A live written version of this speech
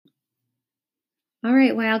All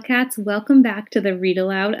right, Wildcats, welcome back to the read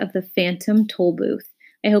aloud of the Phantom Toll Booth.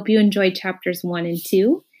 I hope you enjoyed chapters 1 and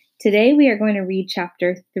 2. Today we are going to read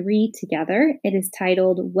chapter 3 together. It is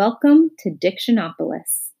titled Welcome to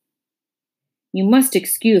Dictionopolis. You must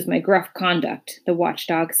excuse my gruff conduct, the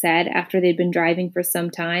watchdog said after they'd been driving for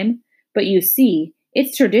some time. But you see,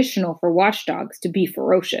 it's traditional for watchdogs to be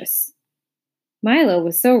ferocious. Milo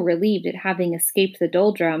was so relieved at having escaped the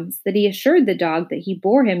doldrums that he assured the dog that he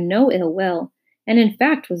bore him no ill will, and in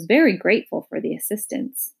fact was very grateful for the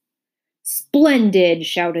assistance. Splendid,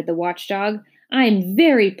 shouted the watchdog. I'm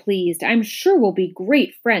very pleased. I'm sure we'll be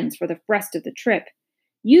great friends for the rest of the trip.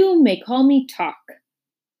 You may call me Talk.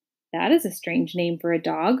 That is a strange name for a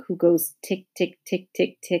dog who goes tick, tick, tick,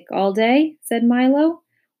 tick, tick all day, said Milo.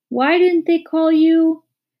 Why didn't they call you?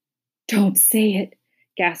 Don't say it,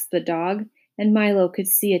 gasped the dog, and Milo could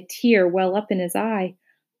see a tear well up in his eye.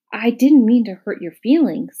 I didn't mean to hurt your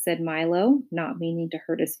feelings, said Milo, not meaning to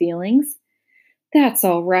hurt his feelings. That's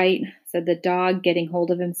all right, said the dog, getting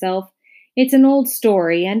hold of himself. It's an old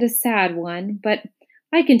story and a sad one, but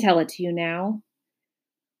I can tell it to you now.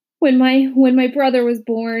 When my brother was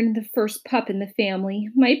born, the first pup in the family,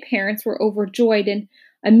 my parents were overjoyed and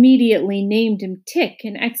immediately named him Tick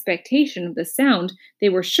in expectation of the sound they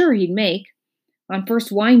were sure he'd make. On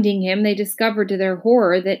first winding him, they discovered to their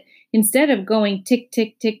horror that instead of going tick,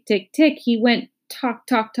 tick, tick, tick, tick, he went talk,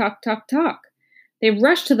 talk, talk, talk, talk. They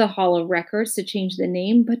rushed to the Hall of Records to change the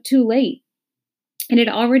name, but too late. It had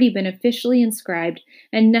already been officially inscribed,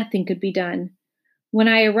 and nothing could be done. When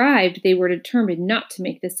I arrived, they were determined not to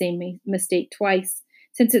make the same mistake twice,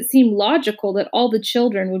 since it seemed logical that all the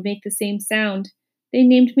children would make the same sound. They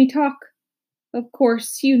named me Talk. Of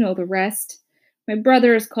course, you know the rest. My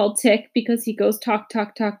brother is called Tick because he goes talk,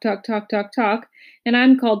 talk, talk, talk, talk, talk, talk, and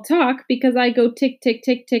I'm called Talk because I go tick, tick,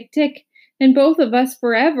 tick, tick, tick, and both of us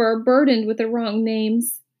forever burdened with the wrong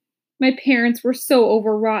names. My parents were so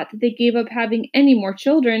overwrought that they gave up having any more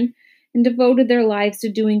children and devoted their lives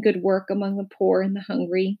to doing good work among the poor and the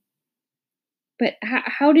hungry. But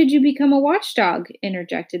how did you become a watchdog?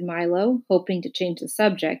 Interjected Milo, hoping to change the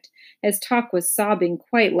subject, as Talk was sobbing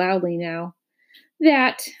quite loudly now.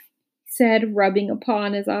 That, said, rubbing a paw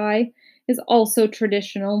in his eye, is also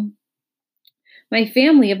traditional. My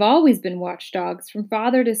family have always been watchdogs, from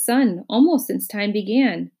father to son, almost since time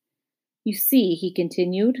began. You see, he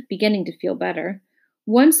continued, beginning to feel better,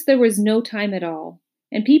 once there was no time at all,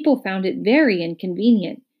 and people found it very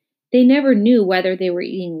inconvenient. They never knew whether they were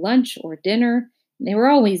eating lunch or dinner, and they were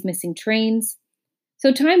always missing trains.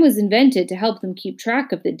 So time was invented to help them keep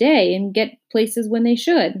track of the day and get places when they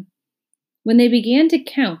should. When they began to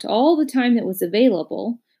count all the time that was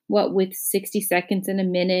available, what with 60 seconds in a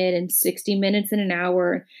minute and 60 minutes in an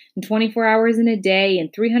hour and 24 hours in a day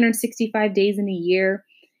and 365 days in a year,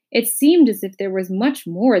 it seemed as if there was much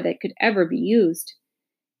more that could ever be used.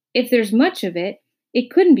 If there's much of it, it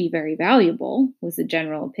couldn't be very valuable, was the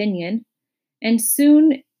general opinion, and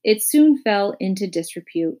it soon fell into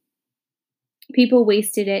disrepute. People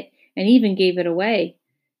wasted it and even gave it away.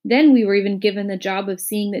 Then we were even given the job of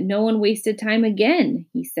seeing that no one wasted time again,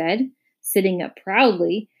 he said, sitting up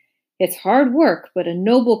proudly. It's hard work, but a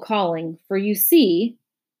noble calling, for you see,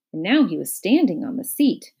 and now he was standing on the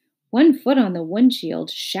seat, one foot on the windshield,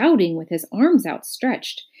 shouting with his arms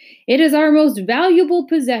outstretched. It is our most valuable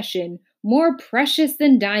possession, more precious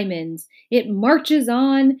than diamonds. It marches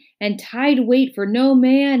on, and tied wait for no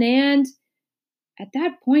man, and... At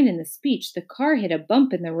that point in the speech, the car hit a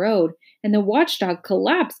bump in the road, and the watchdog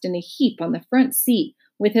collapsed in a heap on the front seat,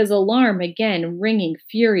 with his alarm again ringing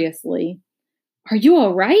furiously. Are you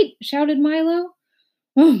all right? Shouted Milo.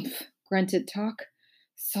 Oomph, grunted Talk.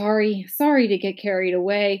 Sorry to get carried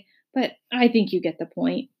away, but I think you get the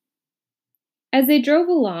point. As they drove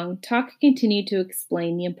along, Talk continued to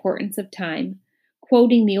explain the importance of time,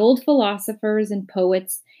 quoting the old philosophers and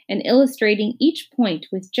poets and illustrating each point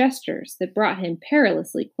with gestures that brought him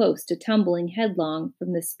perilously close to tumbling headlong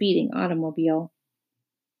from the speeding automobile.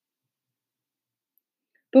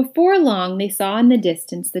 Before long, they saw in the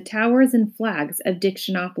distance the towers and flags of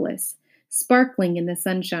Dictionopolis, sparkling in the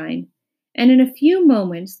sunshine, and in a few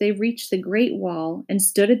moments they reached the great wall and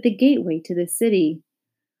stood at the gateway to the city.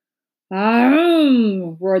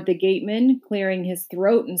 Ahem! Roared the gateman, clearing his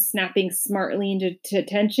throat and snapping smartly into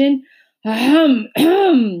attention. Ahem!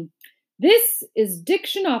 Ahem! This is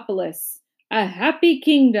Dictionopolis, a happy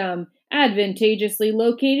kingdom, advantageously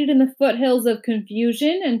located in the foothills of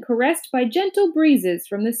confusion and caressed by gentle breezes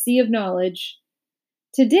from the sea of knowledge.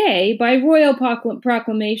 Today, by royal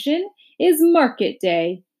proclamation, is market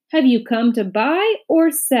day. Have you come to buy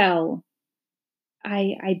or sell?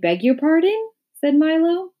 I beg your pardon? Said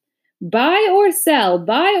Milo. buy or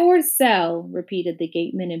sell, repeated the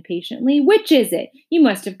gateman impatiently. Which is it? You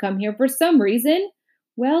must have come here for some reason.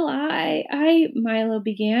 Well, Milo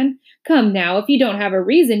began. Come now, if you don't have a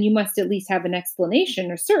reason, you must at least have an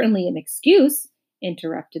explanation or certainly an excuse,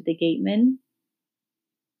 interrupted the gateman.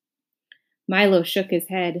 Milo shook his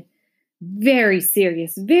head. Very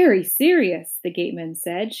serious, the gateman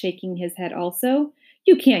said, shaking his head also.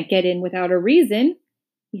 You can't get in without a reason.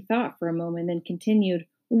 He thought for a moment, then continued,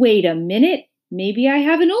 Wait a minute, maybe I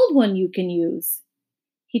have an old one you can use.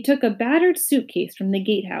 He took a battered suitcase from the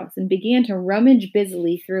gatehouse and began to rummage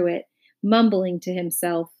busily through it, mumbling to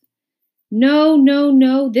himself,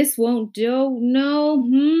 No, this won't do. No,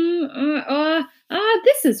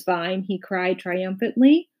 this is fine, he cried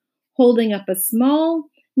triumphantly, holding up a small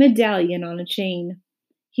medallion on a chain.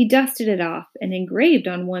 He dusted it off, and engraved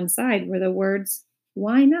on one side were the words,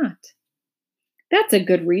 Why not? That's a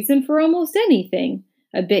good reason for almost anything.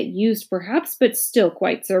 A bit used, perhaps, but still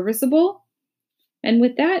quite serviceable. And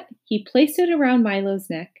with that, he placed it around Milo's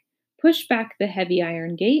neck, pushed back the heavy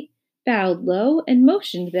iron gate, bowed low, and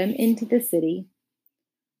motioned them into the city.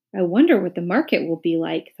 I wonder what the market will be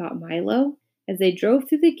like, thought Milo, as they drove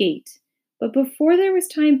through the gate. But before there was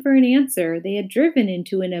time for an answer, they had driven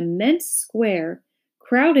into an immense square,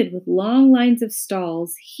 crowded with long lines of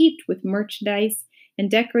stalls, heaped with merchandise,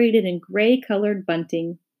 and decorated in gray-colored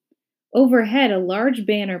bunting. Overhead, a large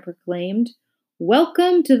banner proclaimed,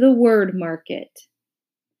 Welcome to the Word Market.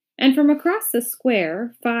 And from across the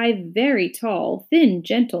square, 5 very tall, thin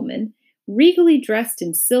gentlemen, regally dressed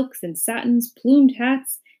in silks and satins, plumed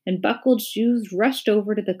hats, and buckled shoes, rushed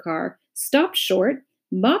over to the car, stopped short,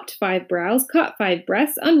 mopped 5 brows, caught 5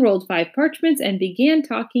 breaths, unrolled 5 parchments, and began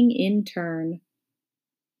talking in turn.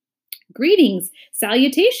 Greetings,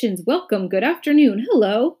 salutations, welcome, good afternoon,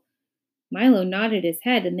 hello. Milo nodded his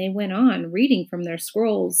head, and they went on, reading from their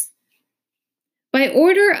scrolls. By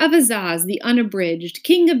order of Azaz the Unabridged,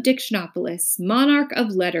 King of Dictionopolis, Monarch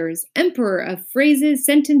of Letters, Emperor of Phrases,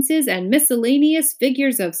 Sentences, and Miscellaneous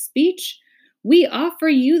Figures of Speech, we offer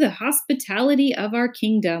you the hospitality of our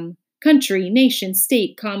kingdom, country, nation,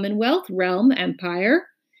 state, commonwealth, realm, empire,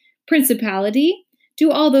 principality.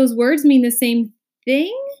 Do all those words mean the same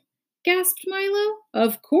thing? Gasped Milo.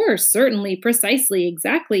 Of course, certainly, precisely,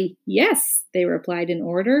 exactly. Yes, they replied in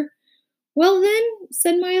order. Well then,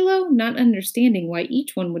 said Milo, not understanding why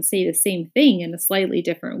each one would say the same thing in a slightly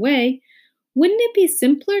different way, wouldn't it be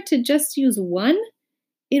simpler to just use one?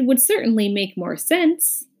 It would certainly make more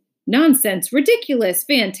sense. Nonsense, ridiculous,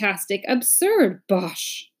 fantastic, absurd,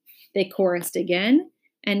 bosh, they chorused again,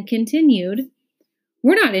 and continued.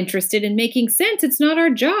 We're not interested in making sense. It's not our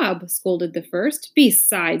job, scolded the first.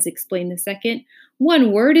 Besides, explained the second,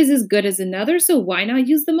 one word is as good as another, so why not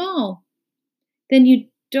use them all? Then you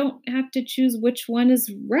don't have to choose which one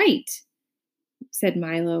is right, said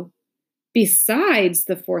Milo. Besides,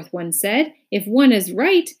 the fourth one said, if one is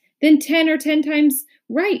right, then 10 are 10 times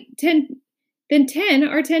right. Then 10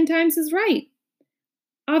 are 10 times as right.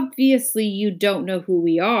 Obviously, you don't know who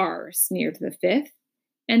we are, sneered the fifth.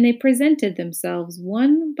 And they presented themselves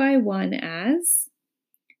one by one as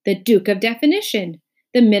the Duke of Definition,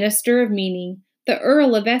 the Minister of Meaning, the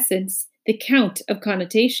Earl of Essence, the Count of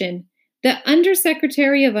Connotation, the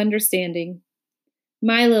Undersecretary of Understanding.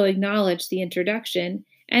 Milo acknowledged the introduction,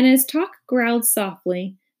 and as talk growled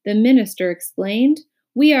softly, the minister explained,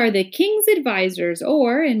 We are the King's advisors,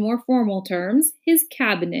 or, in more formal terms, his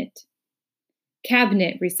cabinet.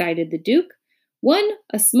 Cabinet, recited the Duke. 1.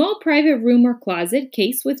 A small private room or closet,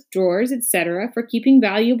 case with drawers, etc., for keeping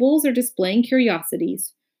valuables or displaying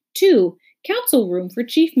curiosities. 2. Council room for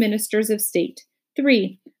chief ministers of state.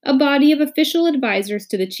 3. A body of official advisors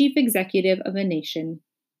to the chief executive of a nation.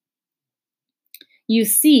 You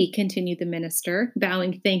see, continued the minister,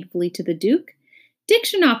 bowing thankfully to the Duke,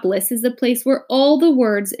 Dictionopolis is the place where all the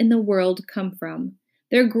words in the world come from.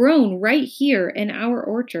 They're grown right here in our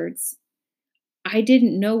orchards. I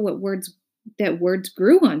didn't know that words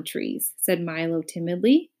grew on trees, said Milo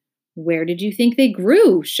timidly. Where did you think they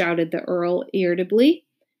grew? Shouted the Earl irritably.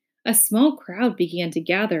 A small crowd began to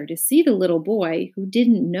gather to see the little boy who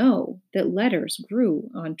didn't know that letters grew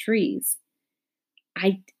on trees.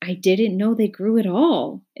 I didn't know they grew at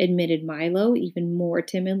all, admitted Milo even more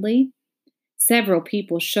timidly. Several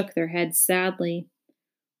people shook their heads sadly.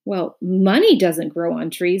 Well, money doesn't grow on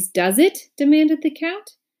trees, does it? Demanded the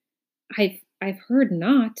Count. I've heard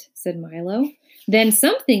not, said Milo. Then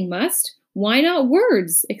something must. Why not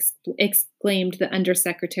words? Exclaimed the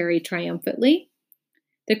undersecretary triumphantly.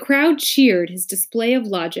 The crowd cheered his display of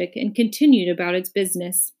logic and continued about its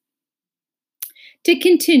business. To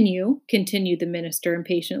continue, continued the minister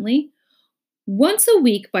impatiently, Once a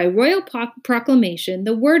week, by royal proclamation,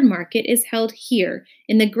 the word market is held here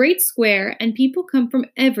in the great square, and people come from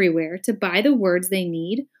everywhere to buy the words they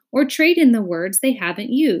need or trade in the words they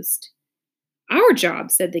haven't used. Our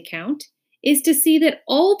job, said the Count, is to see that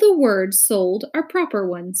all the words sold are proper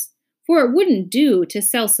ones, for it wouldn't do to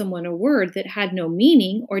sell someone a word that had no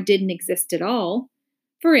meaning or didn't exist at all.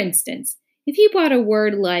 For instance, if you bought a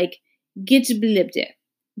word like gitblibde,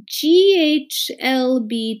 GHLBTSK,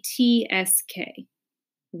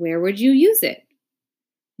 where would you use it?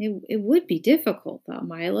 It would be difficult, thought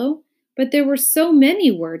Milo, but there were so many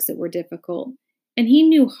words that were difficult, and he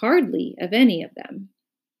knew hardly of any of them.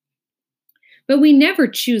 But we never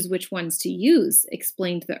choose which ones to use,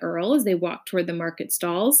 explained the Earl as they walked toward the market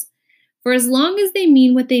stalls. For as long as they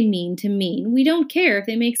mean what they mean to mean, we don't care if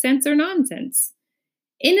they make sense or nonsense.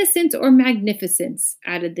 Innocence or magnificence,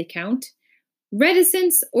 added the Count.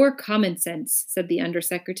 Reticence or common sense, said the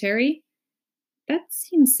Undersecretary. That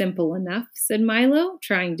seems simple enough, said Milo,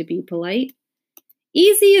 trying to be polite.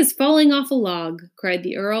 Easy as falling off a log, cried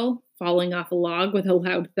the Earl, falling off a log with a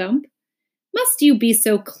loud thump. Must you be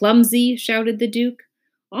so clumsy? Shouted the Duke.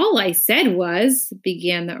 All I said was,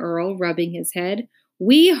 began the Earl, rubbing his head.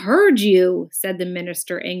 We heard you, said the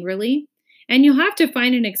minister angrily, and you'll have to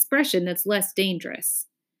find an expression that's less dangerous.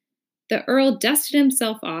 The Earl dusted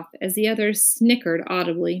himself off as the others snickered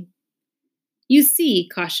audibly. You see,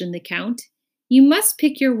 cautioned the Count, you must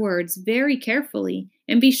pick your words very carefully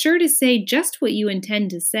and be sure to say just what you intend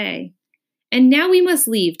to say. And now we must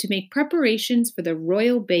leave to make preparations for the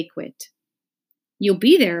royal banquet. You'll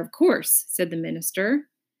be there, of course, said the minister.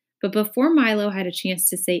 But before Milo had a chance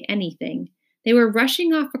to say anything, they were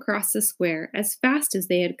rushing off across the square as fast as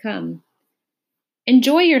they had come.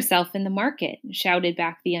 Enjoy yourself in the market, shouted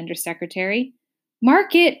back the Undersecretary.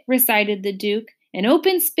 Market, recited the Duke, an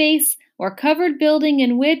open space or covered building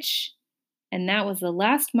in which... And that was the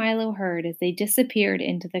last Milo heard as they disappeared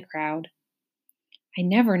into the crowd. I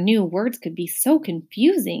never knew words could be so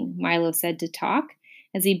confusing, Milo said to Talk,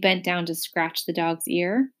 as he bent down to scratch the dog's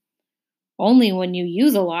ear. Only when you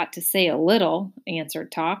use a lot to say a little,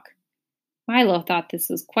 answered Talk. Milo thought this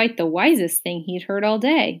was quite the wisest thing he'd heard all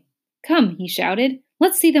day. Come, he shouted,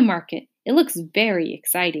 let's see the market. It looks very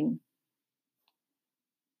exciting.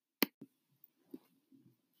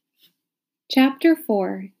 Chapter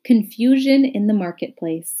 4. Confusion in the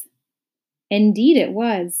Marketplace. Indeed it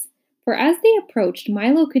was, for as they approached,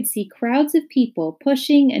 Milo could see crowds of people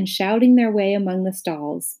pushing and shouting their way among the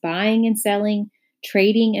stalls, buying and selling,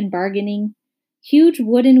 trading and bargaining. Huge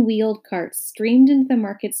wooden-wheeled carts streamed into the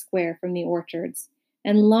market square from the orchards,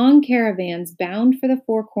 and long caravans bound for the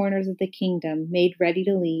four corners of the kingdom made ready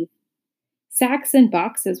to leave. Sacks and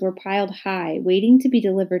boxes were piled high, waiting to be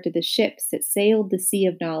delivered to the ships that sailed the sea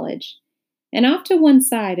of knowledge. And off to one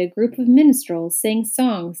side a group of minstrels sang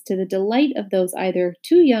songs to the delight of those either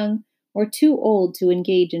too young or too old to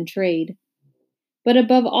engage in trade. But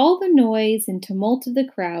above all the noise and tumult of the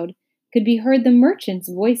crowd could be heard the merchants'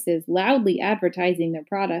 voices loudly advertising their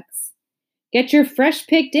products. Get your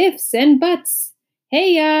fresh-picked ifs and buts!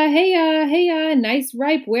 Hey-ya, hey-ya, hey-ya, nice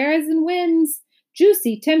ripe wheres and whens!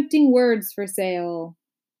 Juicy, tempting words for sale!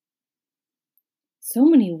 So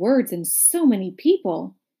many words and so many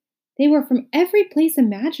people! They were from every place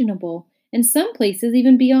imaginable, and some places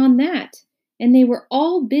even beyond that, and they were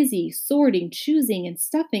all busy sorting, choosing, and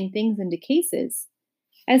stuffing things into cases.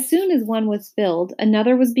 As soon as one was filled,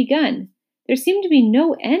 another was begun. There seemed to be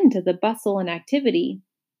no end to the bustle and activity.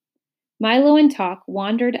 Milo and Talk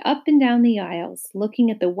wandered up and down the aisles, looking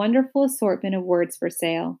at the wonderful assortment of words for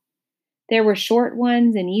sale. There were short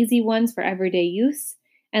ones and easy ones for everyday use,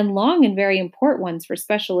 and long and very important ones for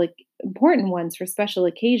special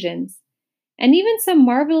occasions, and even some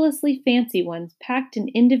marvelously fancy ones packed in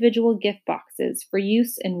individual gift boxes for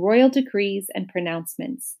use in royal decrees and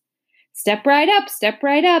pronouncements. Step right up,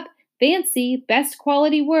 fancy, best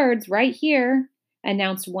quality words right here,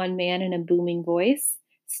 announced one man in a booming voice.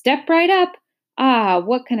 Step right up. Ah,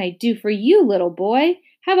 what can I do for you, little boy?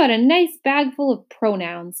 How about a nice bag full of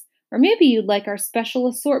pronouns? Or maybe you'd like our special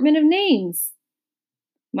assortment of names.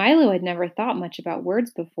 Milo had never thought much about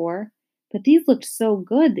words before, but these looked so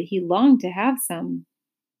good that he longed to have some.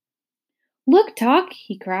 Look, Talk,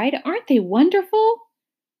 he cried, aren't they wonderful?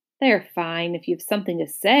 They're fine if you've something to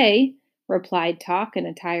say, replied Talk in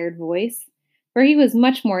a tired voice, for he was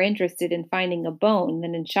much more interested in finding a bone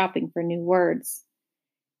than in shopping for new words.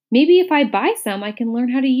 Maybe if I buy some, I can learn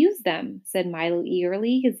how to use them, said Milo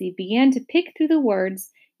eagerly as he began to pick through the words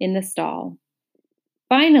in the stall.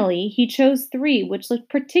 Finally, he chose 3 which looked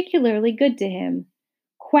particularly good to him: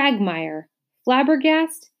 quagmire,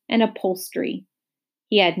 flabbergast, and upholstery.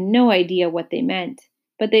 He had no idea what they meant,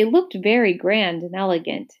 but they looked very grand and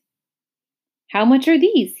elegant. "How much are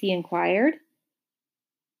these?" he inquired.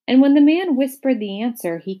 And when the man whispered the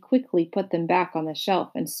answer, he quickly put them back on the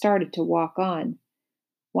shelf and started to walk on.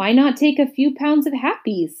 "Why not take a few pounds of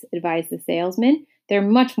happies?" advised the salesman. "They're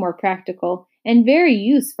much more practical and very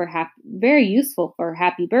useful for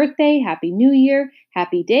happy birthday, happy new year,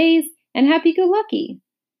 happy days, and happy go lucky."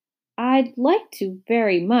 "I'd like to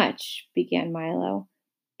very much," began Milo,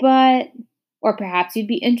 "but—" "Or perhaps you'd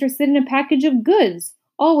be interested in a package of goods,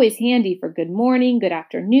 always handy for good morning, good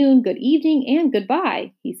afternoon, good evening, and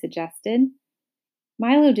goodbye," he suggested.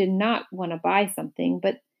 Milo did not want to buy something,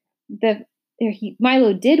 but the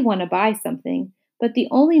Milo did want to buy something, but the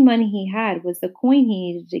only money he had was the coin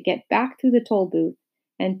he needed to get back through the toll booth,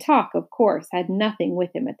 and Talk, of course, had nothing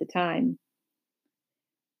with him at the time.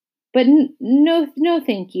 "But no, no,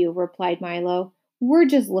 thank you," replied Milo. "We're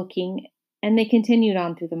just looking," and they continued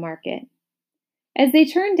on through the market. As they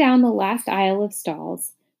turned down the last aisle of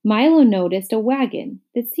stalls, Milo noticed a wagon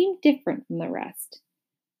that seemed different from the rest.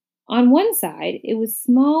 On one side,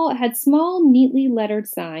 had small, neatly lettered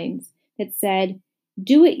signs that said,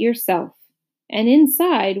 "Do it yourself," and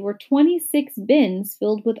inside were 26 bins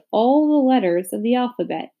filled with all the letters of the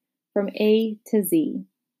alphabet, from A to Z.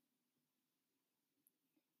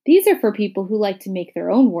 "These are for people who like to make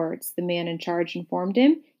their own words," the man in charge informed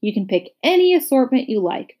him. "You can pick any assortment you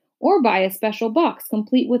like, or buy a special box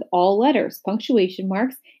complete with all letters, punctuation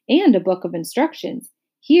marks, and a book of instructions.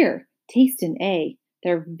 Here, taste an A.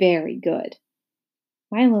 They're very good."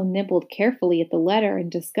 Milo nibbled carefully at the letter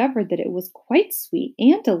and discovered that it was quite sweet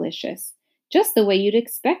and delicious, just the way you'd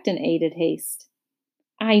expect an A to taste.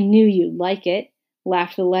 "I knew you'd like it,"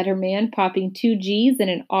 laughed the letterman, popping 2 G's and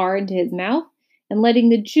an R into his mouth and letting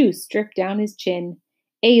the juice drip down his chin.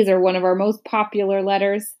 "A's are one of our most popular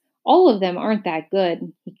letters. All of them aren't that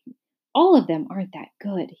good,"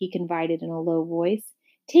 he confided in a low voice.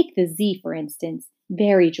 "Take the Z, for instance,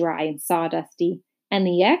 very dry and sawdusty. And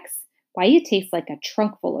the X, why, it tastes like a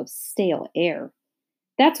trunk full of stale air.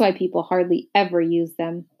 That's why people hardly ever use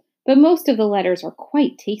them. But most of the letters are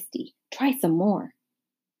quite tasty. Try some more."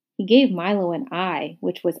 He gave Milo an I,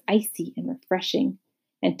 which was icy and refreshing,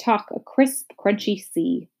 and Talk a crisp, crunchy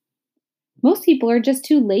C. "Most people are just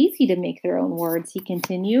too lazy to make their own words," he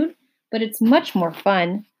continued, "but it's much more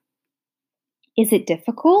fun." "Is it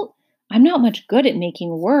difficult? I'm not much good at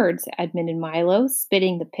making words," admitted Milo,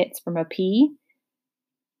 spitting the pits from a P.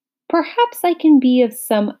 "Perhaps I can be of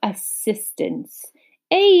some assistance.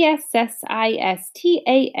 ASSISTANCE,"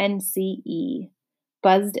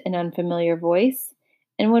 buzzed an unfamiliar voice,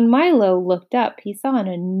 and when Milo looked up, he saw an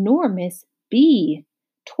enormous bee,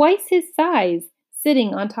 twice his size,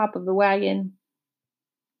 sitting on top of the wagon.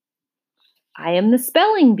 "I am the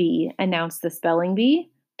spelling bee," announced the spelling bee.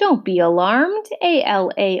 "Don't be alarmed.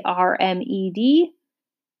 ALARMED."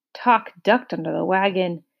 Talk ducked under the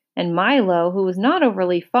wagon, and Milo, who was not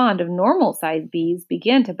overly fond of normal-sized bees,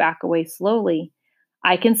 began to back away slowly.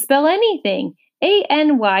 "I can spell anything.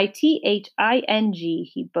 ANYTHING,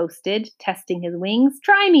 he boasted, testing his wings.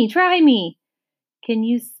 "Try me, try me." "Can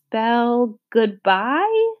you spell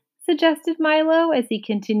goodbye?" suggested Milo as he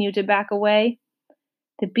continued to back away.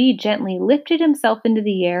 The bee gently lifted himself into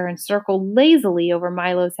the air and circled lazily over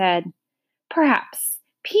Milo's head. "Perhaps.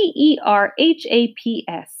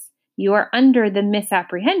 PERHAPS. You are under the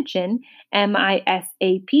misapprehension,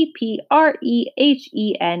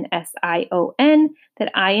 MISAPPREHENSION,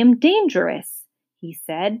 that I am dangerous," he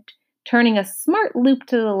said, turning a smart loop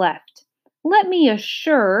to the left. "Let me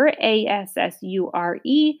assure ASSURE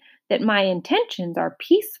that my intentions are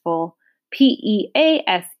peaceful,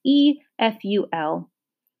 PEASEFUL.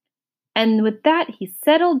 And with that, he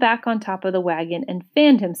settled back on top of the wagon and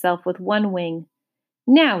fanned himself with one wing.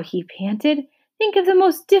 "Now," he panted, "think of the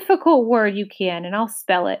most difficult word you can, and I'll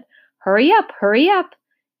spell it. Hurry up, hurry up."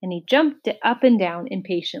 And he jumped up and down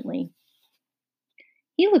impatiently.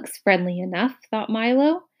 "He looks friendly enough," thought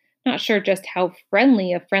Milo, not sure just how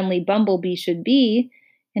friendly a friendly bumblebee should be,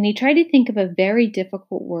 and he tried to think of a very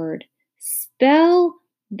difficult word. "Spell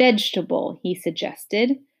vegetable," he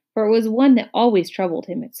suggested, for it was one that always troubled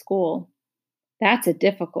him at school. "That's a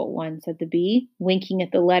difficult one," said the bee, winking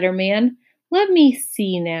at the letterman. "Let me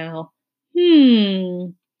see now.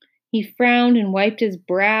 He frowned and wiped his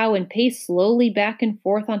brow and paced slowly back and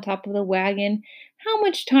forth on top of the wagon. "How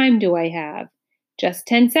much time do I have?" "Just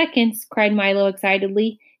 10 seconds," cried Milo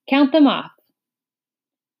excitedly. "Count them off."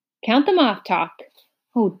 "Count them off, Talk."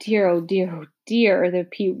 "Oh dear, oh dear, oh dear,"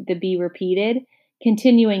 the bee repeated,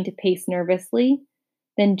 continuing to pace nervously.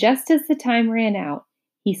 Then, just as the time ran out,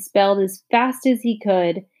 he spelled as fast as he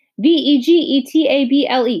could,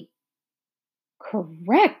 Vegetable.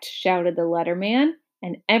 Correct, shouted the letterman,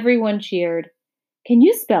 and everyone cheered. Can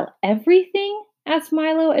you spell everything? Asked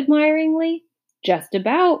Milo admiringly. Just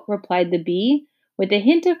about, replied the bee, with a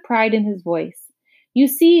hint of pride in his voice. You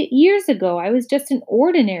see, years ago I was just an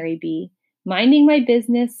ordinary bee, minding my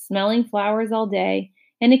business, smelling flowers all day,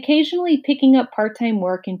 and occasionally picking up part time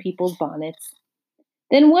work in people's bonnets.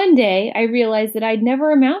 Then one day I realized that I'd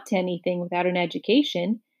never amount to anything without an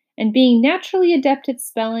education, and being naturally adept at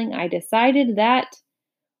spelling, I decided that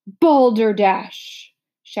Balderdash!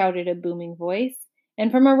 Shouted a booming voice,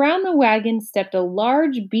 and from around the wagon stepped a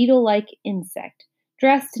large beetle like insect,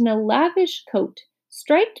 dressed in a lavish coat,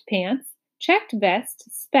 striped pants, checked vest,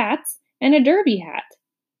 spats, and a derby hat.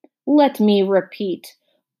 Let me repeat,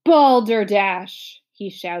 Balderdash! He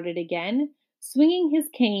shouted again, swinging his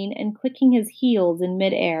cane and clicking his heels in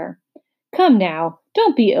midair. Come now,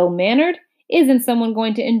 don't be ill-mannered. Isn't someone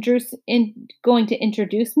going to introduce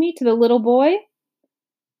me to the little boy?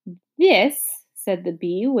 This, said the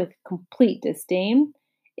bee with complete disdain,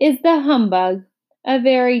 is the humbug, a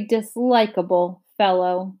very dislikable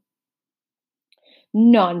fellow.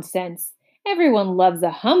 Nonsense! Everyone loves a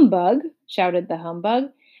humbug, shouted the humbug,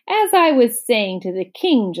 as I was saying to the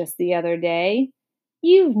king just the other day.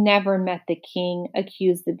 You've never met the king,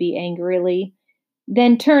 accused the bee angrily.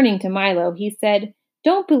 Then turning to Milo, he said,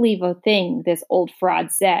 Don't believe a thing this old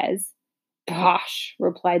fraud says. Bosh,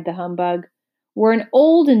 replied the humbug. We're an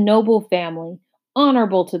old and noble family,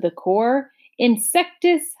 honorable to the core,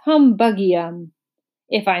 insectus humbugium,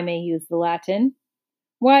 if I may use the Latin.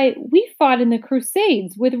 Why, we fought in the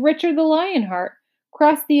Crusades with Richard the Lionheart,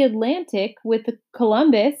 crossed the Atlantic with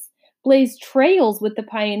Columbus, blazed trails with the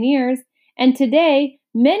pioneers, and today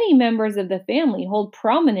many members of the family hold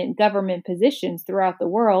prominent government positions throughout the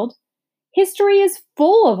world. History is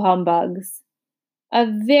full of humbugs. A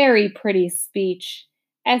very pretty speech.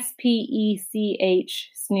 Spech,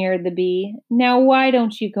 sneered the bee. Now why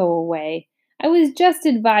don't you go away? I was just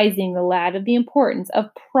advising the lad of the importance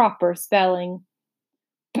of proper spelling.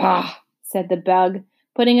 Bah, said the bug,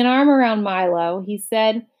 putting an arm around Milo. He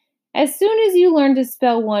said, As soon as you learn to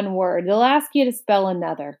spell one word, they'll ask you to spell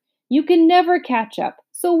another. You can never catch up,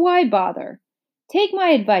 so why bother? Take my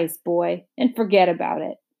advice, boy, and forget about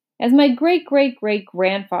it. As my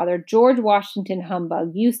great-great-great-grandfather, George Washington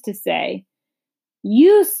Humbug, used to say,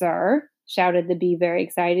 You, sir, shouted the bee very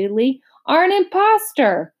excitedly, are an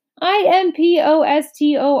impostor.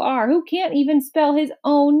 Impostor, who can't even spell his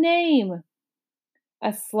own name.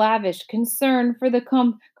 A slavish concern for the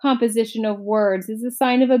composition of words is a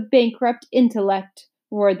sign of a bankrupt intellect,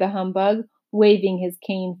 roared the humbug, waving his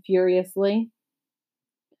cane furiously.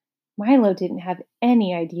 Milo didn't have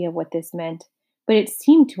any idea what this meant, but it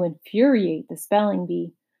seemed to infuriate the spelling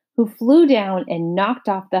bee, who flew down and knocked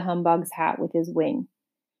off the humbug's hat with his wing.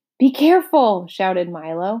 Be careful, shouted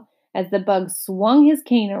Milo, as the bug swung his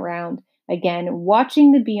cane around, again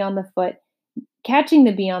catching the bee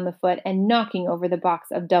on the foot and knocking over the box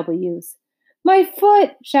of W's. My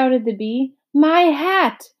foot, shouted the bee. My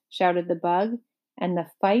hat, shouted the bug, and the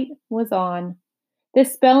fight was on. The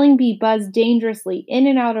spelling bee buzzed dangerously in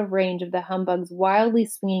and out of range of the humbug's wildly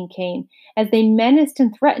swinging cane as they menaced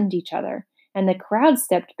and threatened each other, and the crowd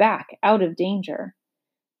stepped back out of danger.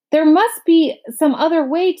 There must be some other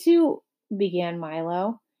way to, began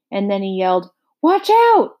Milo, and then he yelled, Watch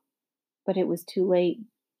out! But it was too late.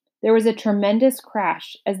 There was a tremendous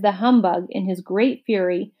crash as the humbug, in his great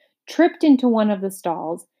fury, tripped into one of the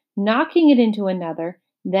stalls, knocking it into another,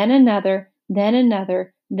 then another, then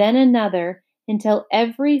another, then another, until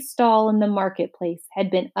every stall in the marketplace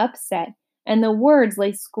had been upset and the words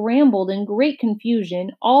lay scrambled in great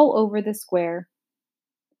confusion all over the square.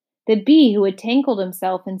 The bee, who had tangled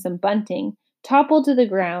himself in some bunting, toppled to the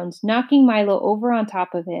ground, knocking Milo over on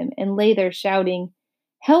top of him, and lay there shouting,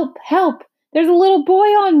 Help! Help! There's a little boy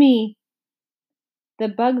on me! The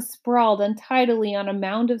bug sprawled untidily on a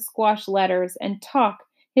mound of squashed letters, and Talk,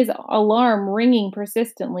 his alarm ringing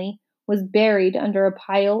persistently, was buried under a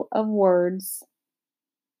pile of words.